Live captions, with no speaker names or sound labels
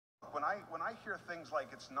when I hear things like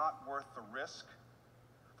it's not worth the risk,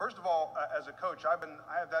 first of all, as a coach, I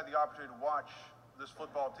have had the opportunity to watch this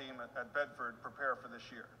football team at Bedford prepare for this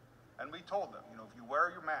year. And we told them, you know, if you wear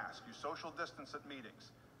your mask, you social distance at meetings,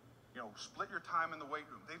 you know, split your time in the weight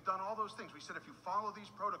room. They've done all those things. We said, if you follow these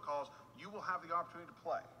protocols, you will have the opportunity to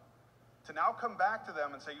play. To now come back to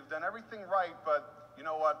them and say, you've done everything right, but you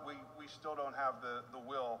know what, we still don't have the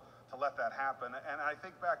will to let that happen. And I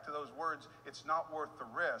think back to those words, it's not worth the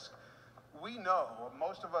risk. We know,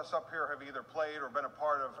 most of us up here have either played or been a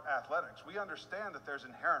part of athletics. We understand that there's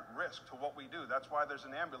inherent risk to what we do. That's why there's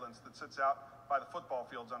an ambulance that sits out by the football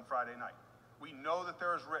fields on Friday night. We know that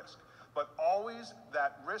there is risk, but always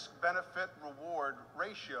that risk-benefit reward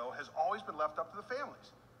ratio has always been left up to the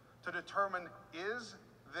families to determine, is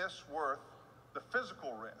this worth the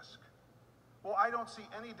physical risk? Well, I don't see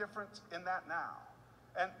any difference in that now.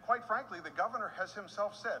 And quite frankly, the governor has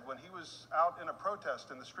himself said, when he was out in a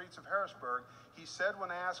protest in the streets of Harrisburg, he said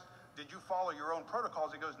when asked, did you follow your own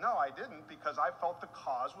protocols? He goes, no, I didn't, because I felt the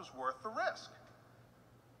cause was worth the risk.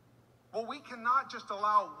 Well, we cannot just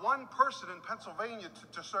allow one person in Pennsylvania to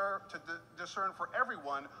discern for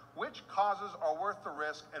everyone which causes are worth the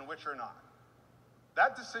risk and which are not.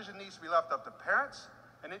 That decision needs to be left up to parents,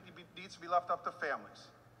 and it needs to be left up to families.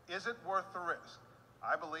 Is it worth the risk?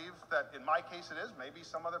 I believe that in my case it is, maybe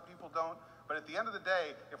some other people don't, but at the end of the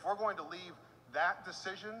day, if we're going to leave that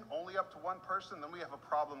decision only up to one person, then we have a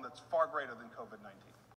problem that's far greater than COVID-19.